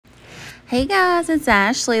Hey guys, it's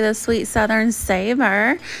Ashley, the Sweet Southern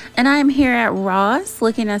Saver, and I'm here at Ross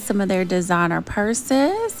looking at some of their designer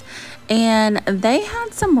purses, and they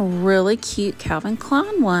had some really cute Calvin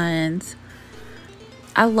Klein ones.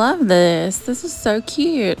 I love this. This is so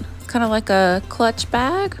cute. It's kind of like a clutch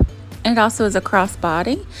bag, and it also is a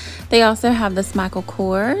crossbody. They also have this Michael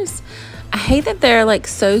Kors. I hate that they're like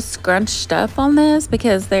so scrunched up on this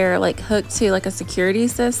because they're like hooked to like a security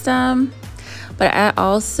system. But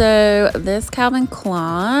this Calvin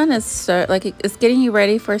Klein is so like it's getting you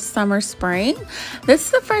ready for summer, spring. This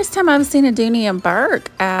is the first time I've seen a Dooney and Burke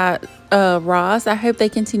at Ross. I hope they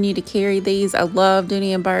continue to carry these. I love Dooney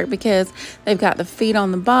and Burke because they've got the feet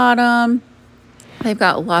on the bottom. They've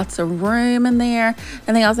got lots of room in there,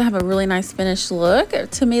 and they also have a really nice finished look.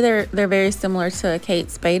 To me, they're very similar to a Kate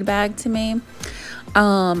Spade bag to me.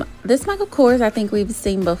 This Michael Kors I think we've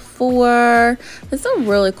seen before. This is a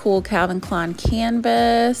really cool Calvin Klein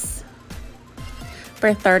canvas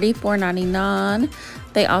for $34.99.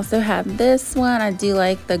 They also have this one. I do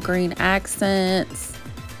like the green accents,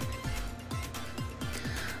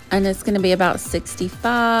 and it's going to be about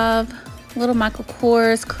 $65. Little Michael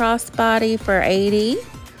Kors crossbody for $80.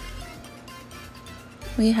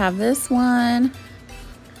 We have this one.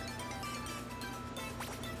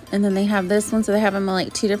 And then they have this one, so they have them in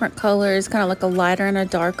like two different colors, kind of like a lighter and a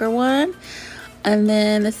darker one. And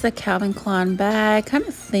then this is a Calvin Klein bag, kind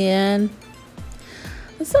of thin.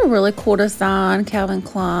 This is a really cool design, Calvin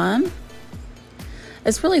Klein.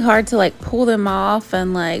 It's really hard to like pull them off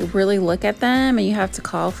and like really look at them, and you have to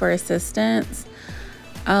call for assistance.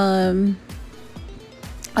 I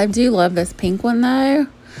do love this pink one though.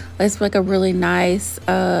 It's like a really nice,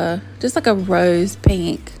 just like a rose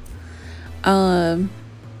pink.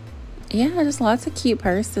 Yeah, just lots of cute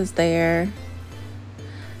purses there.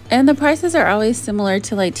 And the prices are always similar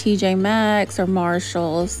to like TJ Maxx or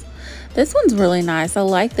Marshalls. This one's really nice. I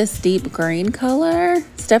like this deep green color.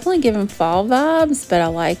 It's definitely giving fall vibes, but I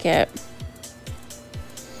like it.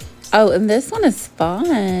 Oh, and this one is fun.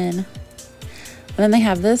 And then they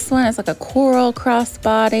have this one. It's like a coral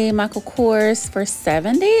crossbody, Michael Kors for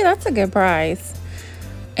 $70. That's a good price.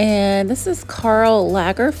 And this is Karl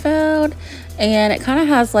Lagerfeld, and it kind of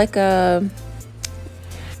has like it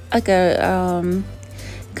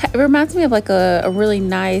reminds me of like a really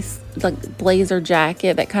nice like blazer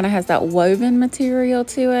jacket that kind of has that woven material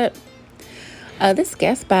to it. This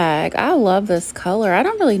Guess bag, I love this color. I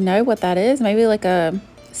don't really know what that is. Maybe like a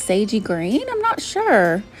sagey green, I'm not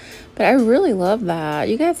sure, but I really love that.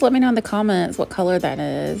 You guys let me know in the comments what color that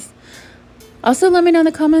is. Also, let me know in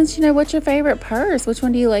the comments, what's your favorite purse? Which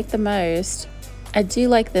one do you like the most? I do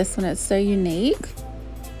like this one. It's so unique.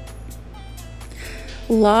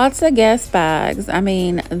 Lots of Guess bags. I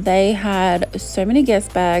mean, they had so many Guess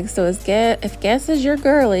bags. So if Guess is your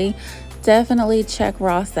girly, definitely check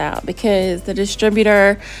Ross out, because the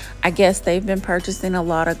distributor, I guess they've been purchasing a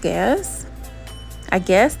lot of Guess.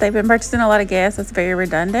 That's very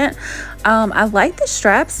redundant. I like the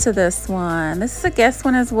straps to this one. This is a Guess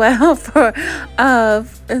one as well for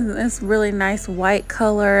this really nice white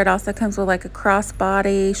color. It also comes with like a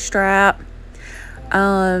crossbody strap.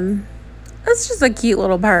 It's just a cute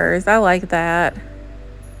little purse. I like that.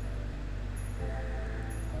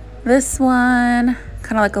 This one,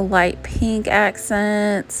 kind of like a light pink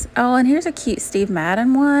accent. Oh, and here's a cute Steve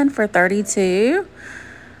Madden one for $32.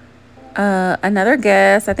 Another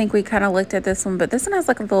Guess. I think we kind of looked at this one, but this one has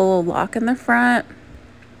like a little lock in the front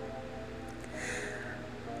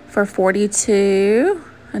for $42.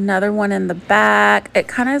 Another one in the back. It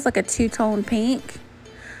kind of is like a two-tone pink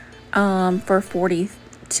for $42,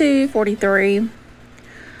 $43.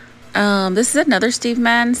 This is another Steve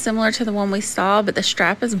Madden similar to the one we saw, but the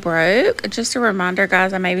strap is broke. Just a reminder,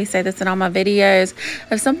 guys, I maybe say this in all my videos.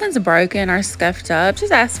 If something's broken or scuffed up,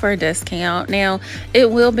 just ask for a discount. Now, it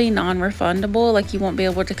will be non-refundable. Like, you won't be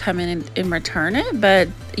able to come in and return it, but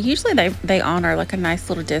usually they honor like a nice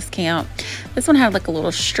little discount. This one had like a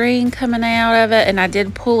little string coming out of it, and I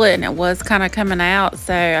did pull it and it was kind of coming out,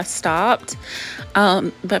 so I stopped.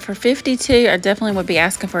 But for $52, I definitely would be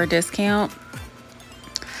asking for a discount.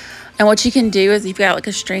 And what you can do is, you've got like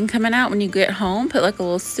a string coming out, when you get home, put like a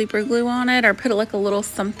little super glue on it, or put like a little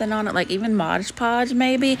something on it, like even Mod Podge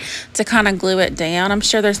maybe, to kind of glue it down. I'm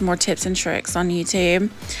sure there's more tips and tricks on YouTube.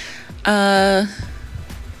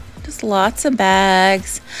 Just lots of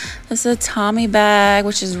bags. This is a Tommy bag,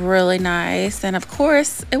 which is really nice. And of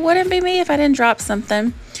course, it wouldn't be me if I didn't drop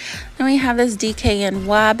something. Then we have this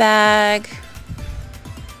DKNY bag.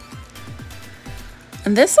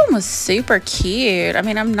 And this one was super cute. I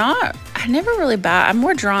mean, I I never really buy. I'm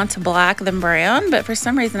more drawn to black than brown, but for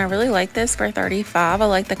some reason I really like this for $35. I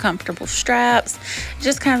like the comfortable straps. It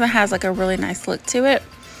just kind of has like a really nice look to it.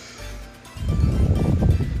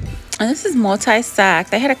 And this is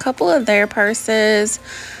multi-sack. They had a couple of their purses.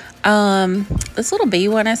 This little bee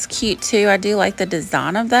one is cute too. I do like the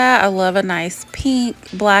design of that. I love a nice pink,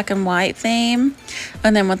 black and white theme,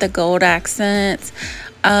 and then with the gold accents.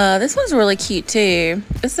 This one's really cute too.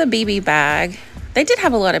 This is a BB bag. They did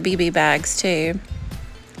have a lot of BB bags too.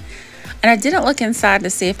 And I didn't look inside to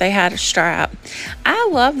see if they had a strap. I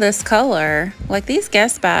love this color. Like, these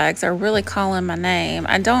Guess bags are really calling my name.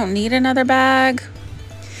 I don't need another bag.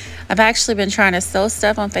 I've actually been trying to sell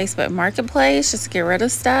stuff on Facebook Marketplace just to get rid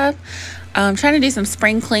of stuff. I'm trying to do some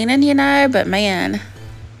spring cleaning, you know, but man,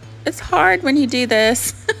 it's hard when you do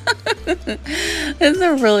this. This is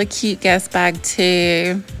a really cute Guess bag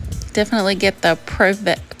too. Definitely get the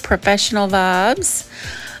professional vibes.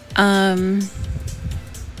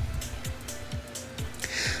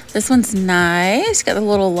 This one's nice. Got the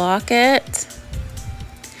little locket.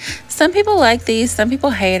 Some people like these, some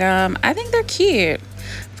people hate them. I think they're cute.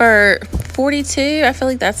 For $42, I feel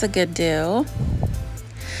like that's a good deal.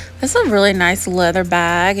 This is a really nice leather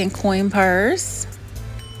bag and coin purse.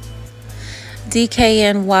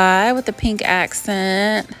 DKNY with the pink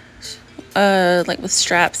accent, like with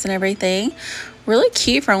straps and everything. Really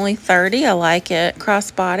cute for only $30. I like it.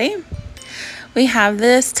 Crossbody. We have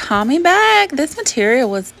this Tommy bag. This material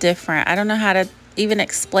was different. I don't know how to even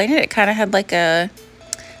explain it. It kind of had like a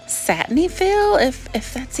satiny feel,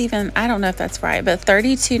 if that's even, I don't know if that's right, but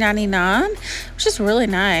 $32.99, which is really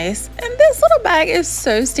nice. And this little bag is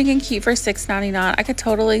so stinking cute for $6.99. I could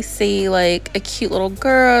totally see like a cute little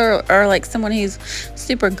girl or like someone who's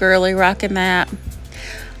super girly rocking that.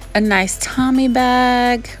 A nice Tommy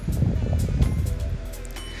bag.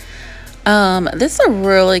 This is a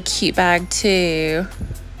really cute bag too.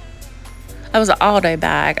 That was an all-day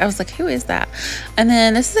bag. I was like, who is that? And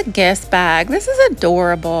then this is a Guess bag. This is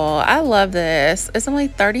adorable. I love this. It's only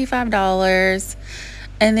 $35.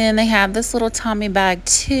 And then they have this little Tommy bag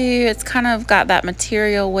too. It's kind of got that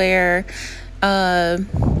material where,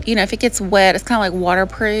 you know, if it gets wet, it's kind of like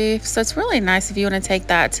waterproof. So it's really nice if you want to take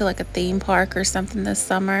that to like a theme park or something this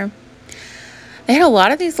summer. They had a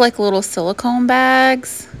lot of these like little silicone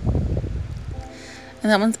bags.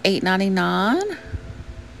 And that one's $8.99.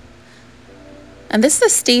 And this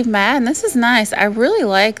is Steve Madden. This is nice. I really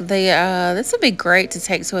like the, this would be great to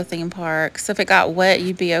take to a theme park. So if it got wet,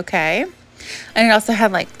 you'd be okay. And it also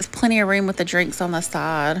had like plenty of room with the drinks on the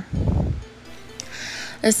side.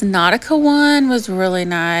 This Nautica one was really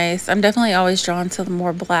nice. I'm definitely always drawn to the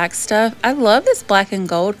more black stuff. I love this black and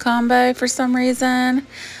gold combo for some reason.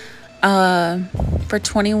 For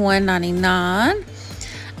 $21.99.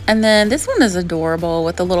 And then this one is adorable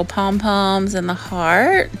with the little pom-poms and the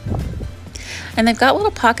heart. And they've got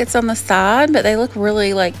little pockets on the side, but they look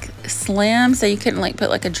really like slim, so you couldn't like put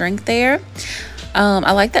like a drink there.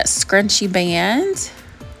 I like that scrunchy band,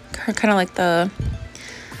 kind of like the,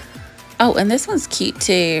 oh, and this one's cute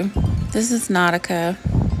too. This is Nautica.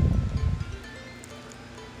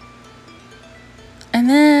 And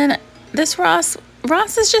then this Ross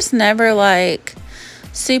is just never like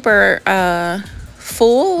super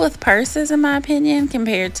full with purses in my opinion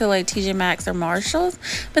compared to like TJ Maxx or Marshalls,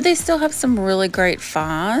 but they still have some really great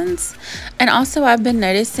finds. And also I've been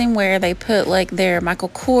noticing where they put like their Michael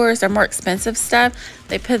Kors or more expensive stuff,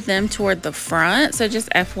 they put them toward the front. So just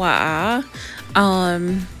FYI,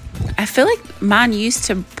 I feel like mine used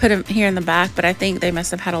to put them here in the back, but I think they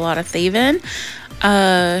must have had a lot of thieving.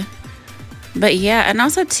 But yeah, and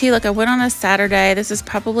also too, like I went on a Saturday, this is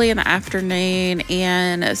probably in the afternoon,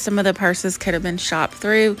 and some of the purses could have been shopped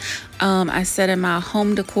through. I said in my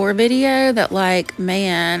home decor video that like,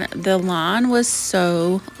 man, the line was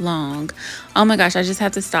so long. Oh my gosh, I just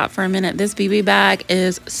have to stop for a minute. This BB bag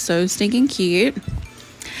is so stinking cute.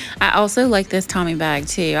 I also like this Tommy bag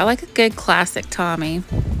too. I like a good classic Tommy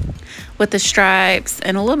with the stripes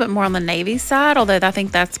and a little bit more on the navy side, although I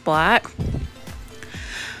think that's black.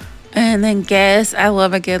 And then Guess, I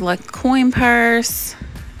love a good like coin purse.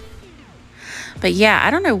 But yeah, I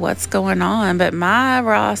don't know what's going on, but my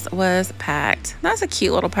Ross was packed. That's a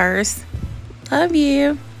cute little purse. Love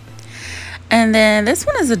you. And then this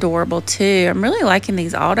one is adorable too. I'm really liking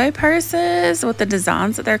these Aldo purses with the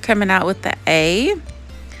designs that they're coming out with the A.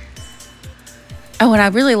 Oh, and I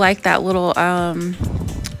really like that little, I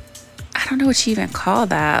don't know what you even call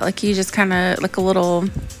that. Like you just kind of like a little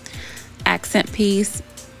accent piece.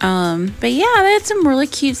 But yeah, they had some really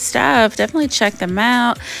cute stuff. Definitely check them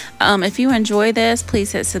out. If you enjoy this,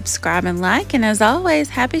 please hit subscribe and like. And as always,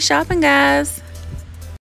 happy shopping, guys.